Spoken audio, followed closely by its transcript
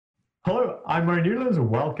Hello, I'm Murray Newlands.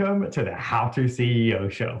 Welcome to the How to CEO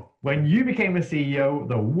show. When you became a CEO,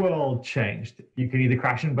 the world changed. You can either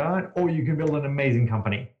crash and burn or you can build an amazing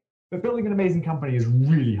company. But building an amazing company is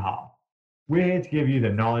really hard. We're here to give you the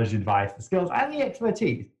knowledge, advice, the skills, and the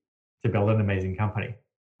expertise to build an amazing company.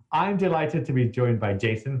 I'm delighted to be joined by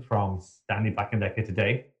Jason from Stanley Black & Decker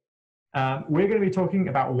today. We're going to be talking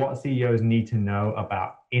about what CEOs need to know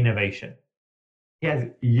about innovation. He has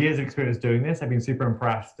years of experience doing this. I've been super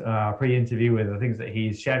impressed pre-interview with the things that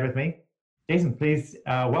he's shared with me. Jason, please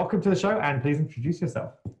welcome to the show and please introduce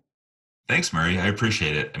yourself. Thanks, Murray. I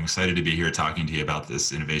appreciate it. I'm excited to be here talking to you about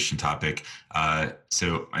this innovation topic.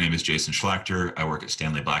 So my name is Jason Schlachter. I work at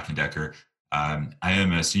Stanley Black & Decker. I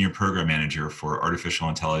am a senior program manager for artificial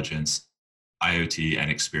intelligence, IoT,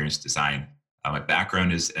 and experience design. My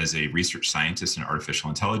background is as a research scientist in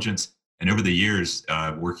artificial intelligence. And over the years,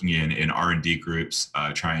 working in R&D groups,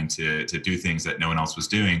 trying to do things that no one else was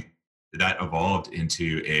doing, that evolved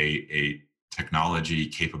into a technology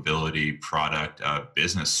capability product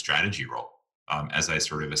business strategy role as I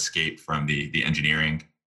sort of escaped from the engineering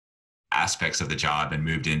aspects of the job and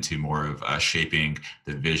moved into more of shaping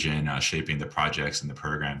the vision, shaping the projects and the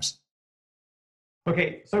programs.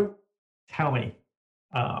 Okay, so tell me,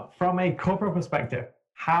 from a corporate perspective,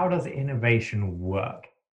 how does innovation work?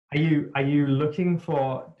 Are you looking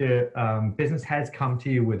for the business heads come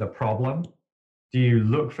to you with a problem? Do you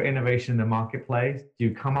look for innovation in the marketplace? Do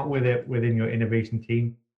you come up with it within your innovation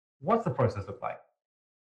team? What's the process look like?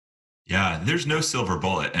 Yeah, there's no silver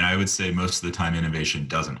bullet. And I would say most of the time innovation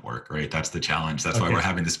doesn't work, right? That's the challenge. That's why we're Okay.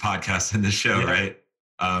 having this podcast and this show, Yeah. right?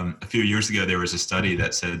 A few years ago, there was a study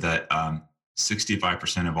that said that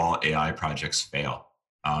 65% of all AI projects fail.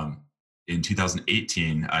 In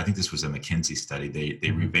 2018, I think this was a McKinsey study, they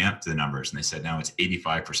Mhm. revamped the numbers and they said now it's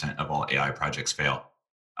 85% of all AI projects fail.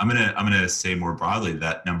 I'm gonna say more broadly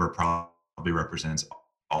that number probably represents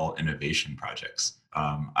all innovation projects.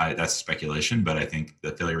 That's speculation, but I think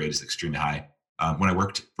the failure rate is extremely high. When I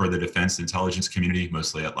worked for the defense intelligence community,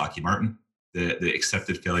 mostly at Lockheed Martin, the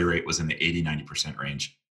accepted failure rate was in the 80-90%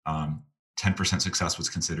 range. 10% success was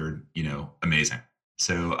considered, amazing.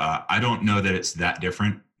 So I don't know that it's that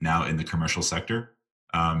different now in the commercial sector.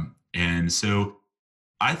 And so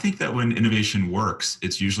I think that when innovation works,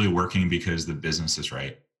 it's usually working because the business is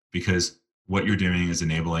right. Because what you're doing is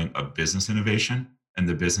enabling a business innovation, and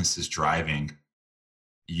the business is driving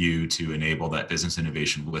you to enable that business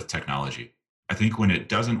innovation with technology. I think when it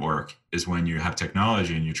doesn't work is when you have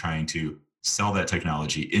technology and you're trying to sell that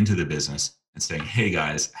technology into the business and saying, "Hey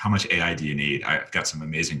guys, how much AI do you need? I've got some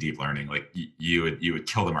amazing deep learning. Like you would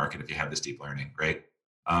kill the market if you had this deep learning, right?"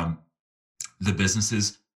 Um, the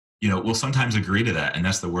businesses, will sometimes agree to that, and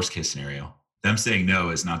that's the worst case scenario. Them saying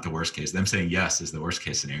no is not the worst case. Them saying yes is the worst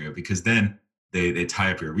case scenario because then they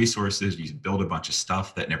tie up your resources. You build a bunch of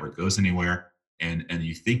stuff that never goes anywhere, and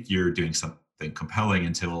you think you're doing something compelling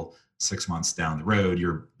until 6 months down the road,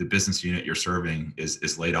 the business unit you're serving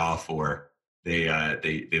is laid off, or they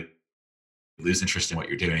lose interest in what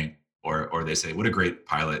you're doing, or they say, "What a great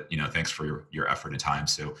pilot! Thanks for your effort and time."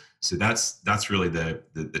 So that's really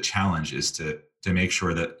the challenge is to make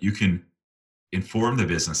sure that you can inform the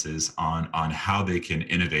businesses on how they can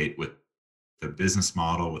innovate with the business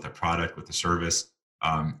model, with a product, with the service,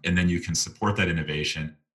 and then you can support that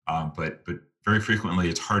innovation. But very frequently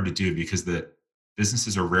it's hard to do because the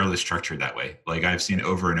businesses are rarely structured that way. Like I've seen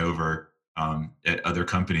over and over at other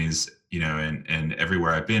companies, and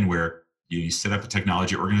everywhere I've been, where you set up a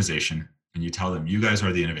technology organization and you tell them, "You guys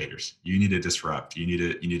are the innovators. You need to disrupt. You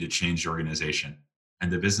need to change the organization," and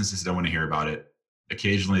the businesses don't want to hear about it.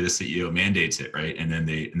 Occasionally, the CEO mandates it, right? And then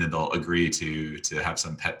they'll agree to have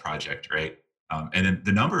some pet project, right? And then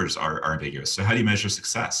the numbers are ambiguous. So how do you measure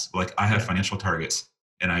success? Like I have Yeah. financial targets,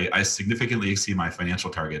 and I significantly exceed my financial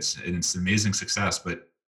targets, and it's amazing success.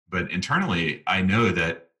 But internally, I know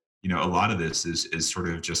that a lot of this is sort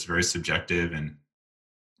of just very subjective and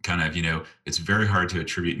kind of it's very hard to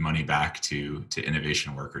attribute money back to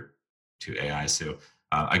innovation work or to AI. So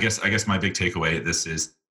I guess my big takeaway at this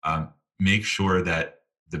is make sure that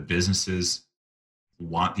the businesses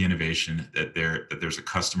want the innovation, that there's a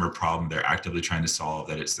customer problem they're actively trying to solve,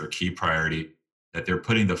 that it's their key priority, that they're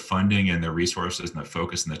putting the funding and the resources and the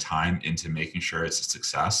focus and the time into making sure it's a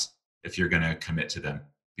success if you're going to commit to them.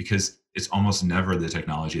 Because it's almost never the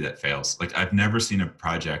technology that fails. Like I've never seen a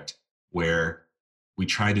project where we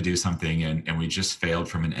tried to do something and we just failed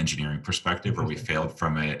from an engineering perspective or we Interesting. failed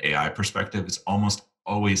from an AI perspective. It's almost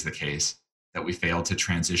always the case that we failed to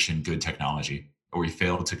transition good technology, or we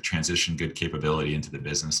failed to transition good capability into the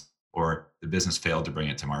business, or the business failed to bring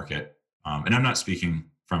it to market. And I'm not speaking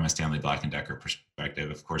from a Stanley Black & Decker perspective.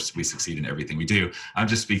 Of course, we succeed in everything we do. I'm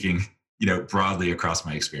just speaking, broadly across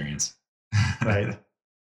my experience. Right.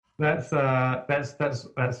 That's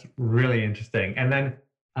really interesting. And then,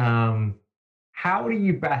 how do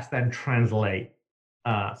you best then translate?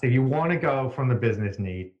 So if you want to go from the business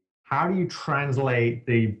need, how do you translate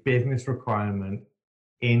the business requirement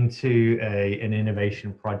into an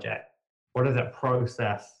innovation project? What does that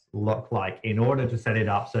process look like in order to set it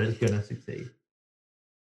up so it's going to succeed?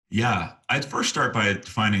 Yeah, I'd first start by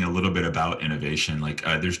defining a little bit about innovation. Like,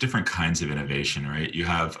 there's different kinds of innovation, right? You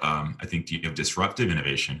have, I think, you have disruptive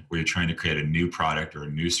innovation, where you're trying to create a new product or a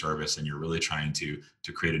new service, and you're really trying to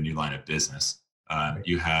create a new line of business. Right.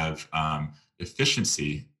 You have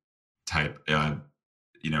efficiency type,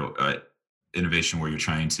 innovation, where you're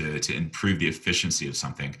trying to improve the efficiency of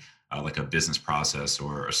something, like a business process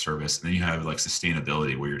or a service. And then you have like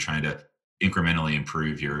sustainability, where you're trying to incrementally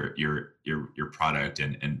improve your product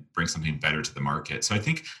and bring something better to the market. So I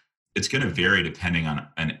think it's going to vary depending on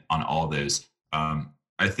all those.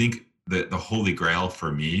 I think the holy grail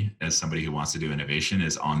for me, as somebody who wants to do innovation,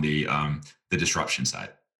 is on the disruption side.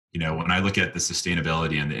 When I look at the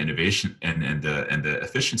sustainability and the innovation and the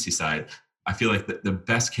efficiency side, I feel like the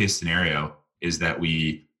best case scenario is that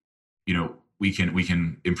we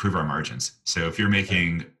can improve our margins. So if you're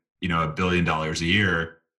making $1 billion a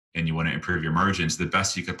year and you want to improve your margins, the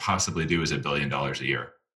best you could possibly do is $1 billion a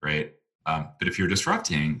year, right? But if you're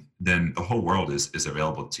disrupting, then the whole world is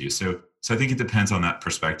available to you. So I think it depends on that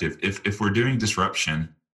perspective. If we're doing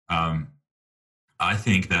disruption, I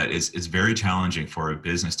think that it's very challenging for a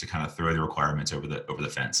business to kind of throw the requirements over the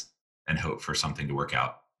fence and hope for something to work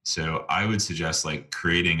out. So I would suggest like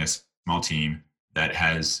creating a small team that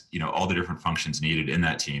has all the different functions needed in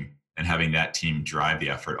that team, and having that team drive the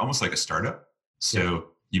effort, almost like a startup. So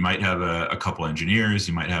you might have a couple engineers,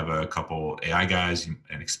 you might have a couple AI guys,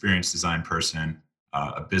 an experienced design person,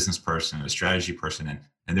 a business person, a strategy person,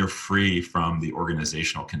 and they're free from the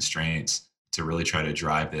organizational constraints to really try to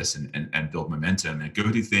drive this and build momentum and go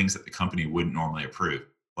do things that the company wouldn't normally approve.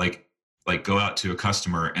 Like go out to a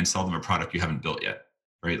customer and sell them a product you haven't built yet,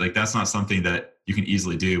 right? Like that's not something that you can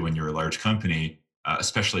easily do when you're a large company,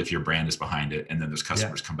 especially if your brand is behind it. And then those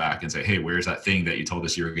customers come back and say, hey, where's that thing that you told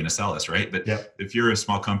us you were going to sell us, right? But if you're a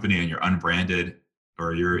small company and you're unbranded,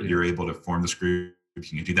 or you're able to form this group, you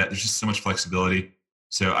can do that. There's just so much flexibility.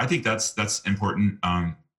 So I think that's important.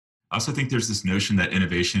 I also think there's this notion that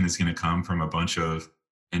innovation is going to come from a bunch of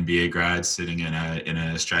MBA grads sitting in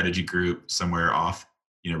a strategy group somewhere off,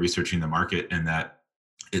 researching the market, and that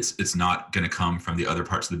it's not going to come from the other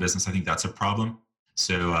parts of the business. I think that's a problem.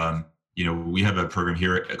 So we have a program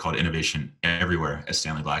here called Innovation Everywhere at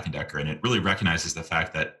Stanley Black & Decker, and it really recognizes the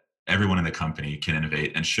fact that everyone in the company can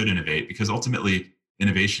innovate and should innovate, because ultimately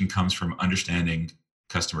innovation comes from understanding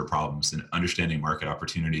customer problems and understanding market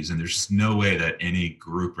opportunities. And there's just no way that any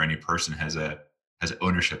group or any person has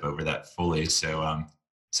ownership over that fully. So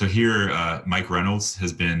here, Mike Reynolds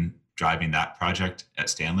has been driving that project at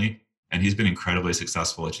Stanley, and he's been incredibly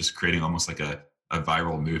successful at just creating almost like a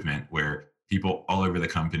viral movement where people all over the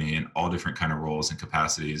company in all different kind of roles and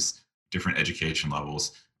capacities, different education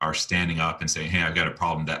levels, are standing up and saying, hey, I've got a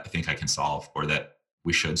problem that I think I can solve, or that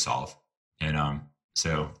we should solve. And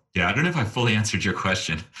so yeah, I don't know if I fully answered your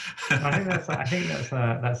question. I think that's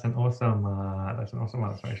an awesome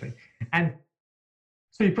answer, actually. And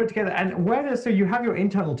so you put together, and so you have your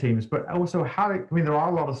internal teams, but also there are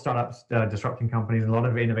a lot of startups disrupting companies, and a lot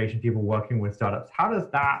of innovation people working with startups. How does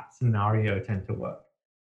that scenario tend to work?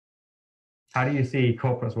 How do you see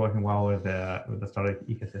corporates working well with the startup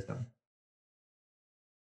ecosystem?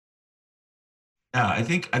 Yeah, I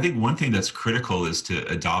think one thing that's critical is to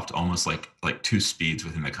adopt almost like two speeds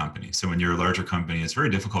within the company. So when you're a larger company, it's very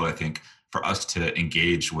difficult, I think, for us to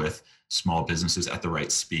engage with small businesses at the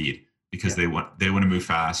right speed, because they want to move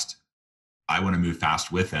fast. I want to move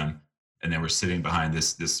fast with them, and then we're sitting behind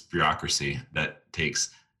this bureaucracy that takes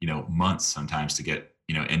months sometimes to get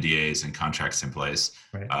NDAs and contracts in place,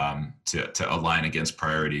 to align against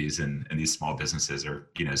priorities, and these small businesses are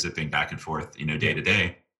zipping back and forth day to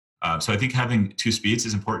day. So I think having two speeds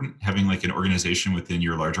is important. Having like an organization within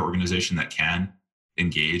your larger organization that can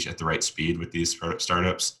engage at the right speed with these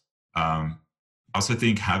startups. I also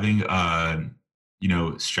think having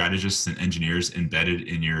strategists and engineers embedded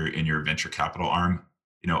in your venture capital arm,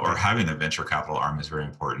 or having a venture capital arm is very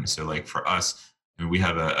important. So like for us, we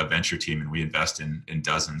have a venture team, and we invest in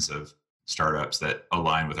dozens of startups that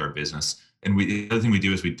align with our business. And the other thing we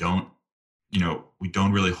do is we don't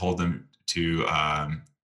really hold them to.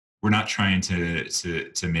 We're not trying to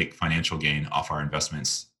make financial gain off our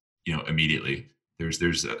investments, immediately.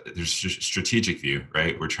 there's strategic view,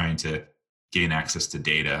 right? We're trying to gain access to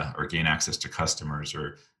data or gain access to customers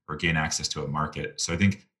or gain access to a market. So I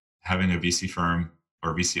think having a VC firm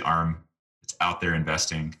or VC arm that's out there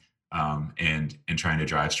investing and trying to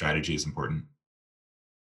drive strategy is important.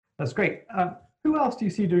 That's great. Who else do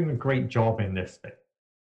you see doing a great job in this space?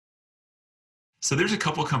 So there's a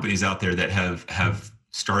couple companies out there that have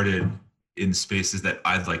started in spaces that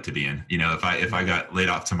I'd like to be in. You know, if I got laid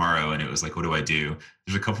off tomorrow and it was like, what do I do?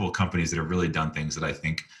 There's a couple of companies that have really done things that I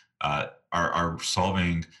think are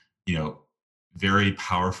solving, you know, very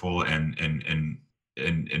powerful and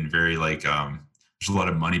very like there's a lot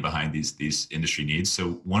of money behind these industry needs.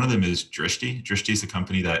 So one of them is Drishti. Drishti is a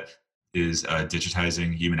company that is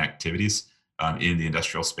digitizing human activities in the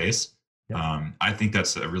industrial space. Yeah. I think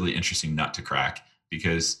that's a really interesting nut to crack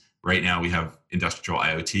because right now we have industrial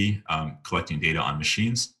IoT collecting data on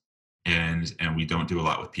machines, and we don't do a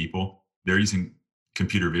lot with people. They're using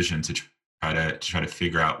computer vision to try to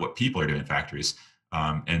figure out what people are doing in factories.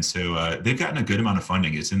 And so they've gotten a good amount of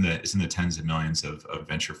funding. It's in the tens of millions of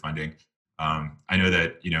venture funding. I know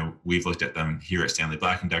that, you know, we've looked at them here at Stanley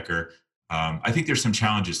Black & Decker. I think there's some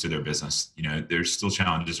challenges to their business. You know, there's still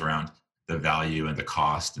challenges around the value and the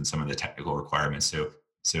cost and some of the technical requirements. So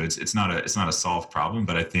it's not a solved problem,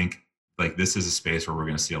 but I think like this is a space where we're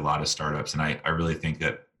going to see a lot of startups, and I really think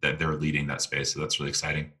that they're leading that space. So that's really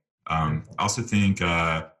exciting. I also think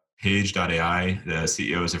Page.ai, the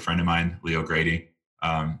CEO is a friend of mine, Leo Grady.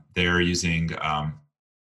 They're using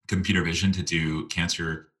computer vision to do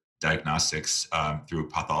cancer diagnostics through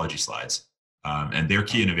pathology slides. And their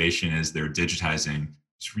key innovation is they're digitizing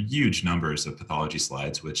huge numbers of pathology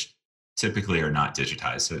slides, which typically are not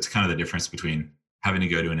digitized. So it's kind of the difference between having to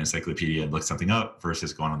go to an encyclopedia and look something up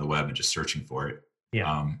versus going on the web and just searching for it.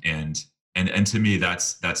 Yeah. And to me,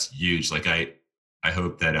 that's huge. Like I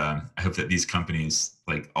hope that these companies,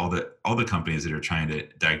 like all the companies that are trying to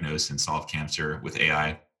diagnose and solve cancer with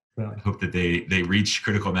AI, really? I hope that they reach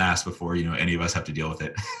critical mass before, you know, any of us have to deal with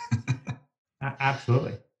it.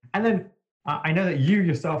 Absolutely. And then I know that you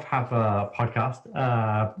yourself have a podcast.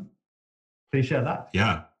 Please share that.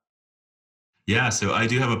 Yeah. So I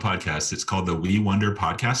do have a podcast. It's called the We Wonder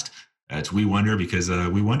Podcast. It's We Wonder because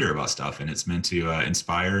we wonder about stuff, and it's meant to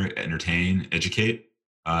inspire, entertain, educate.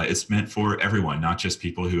 It's meant for everyone, not just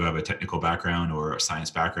people who have a technical background or a science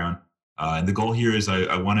background. And the goal here is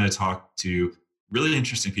I want to talk to really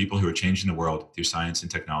interesting people who are changing the world through science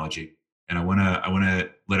and technology. And I want to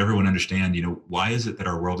let everyone understand, you know, why is it that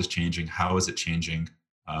our world is changing? How is it changing?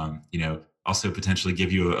 You know, also potentially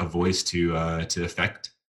give you a voice to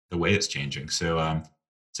affect the way it's changing. So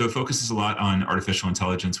it focuses a lot on artificial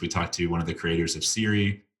intelligence. We talked to one of the creators of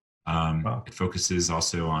Siri. Wow. It focuses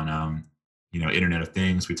also on you know, Internet of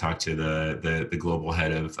Things. We talked to the global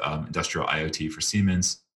head of industrial IoT for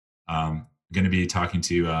Siemens. I'm going to be talking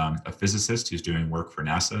to a physicist who's doing work for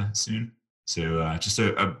NASA soon. So just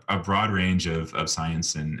a broad range of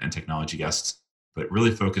science and technology guests, but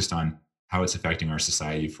really focused on how it's affecting our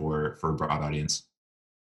society for a broad audience.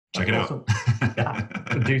 Check it out. Yeah.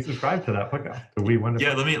 Do subscribe to that podcast. So We Wonder.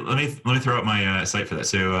 Yeah, let me throw up my site for that.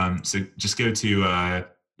 So just go to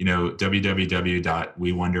you know,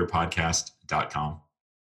 www.wewonderpodcast.com.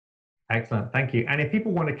 Excellent. Thank you. And if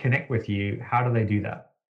people want to connect with you, how do they do that?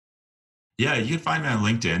 Yeah, you can find me on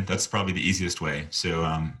LinkedIn. That's probably the easiest way.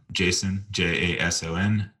 So Jason,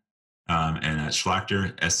 Jason, and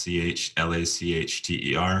Schlachter,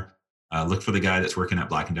 Schlachter. Look for the guy that's working at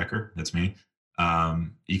Black & Decker. That's me.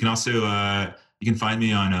 You can also you can find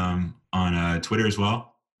me on Twitter as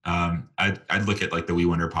well. I'd look at like the We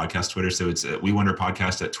Wonder Podcast Twitter. So it's We Wonder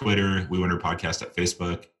Podcast at Twitter, We Wonder Podcast at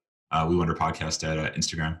Facebook, We Wonder Podcast at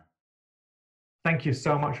Instagram. Thank you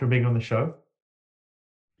so much for being on the show.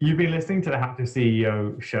 You've been listening to the How to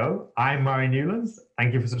CEO show. I'm Murray Newlands.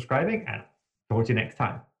 Thank you for subscribing, and talk to you next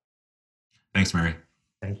time. Thanks, Murray.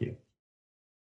 Thank you.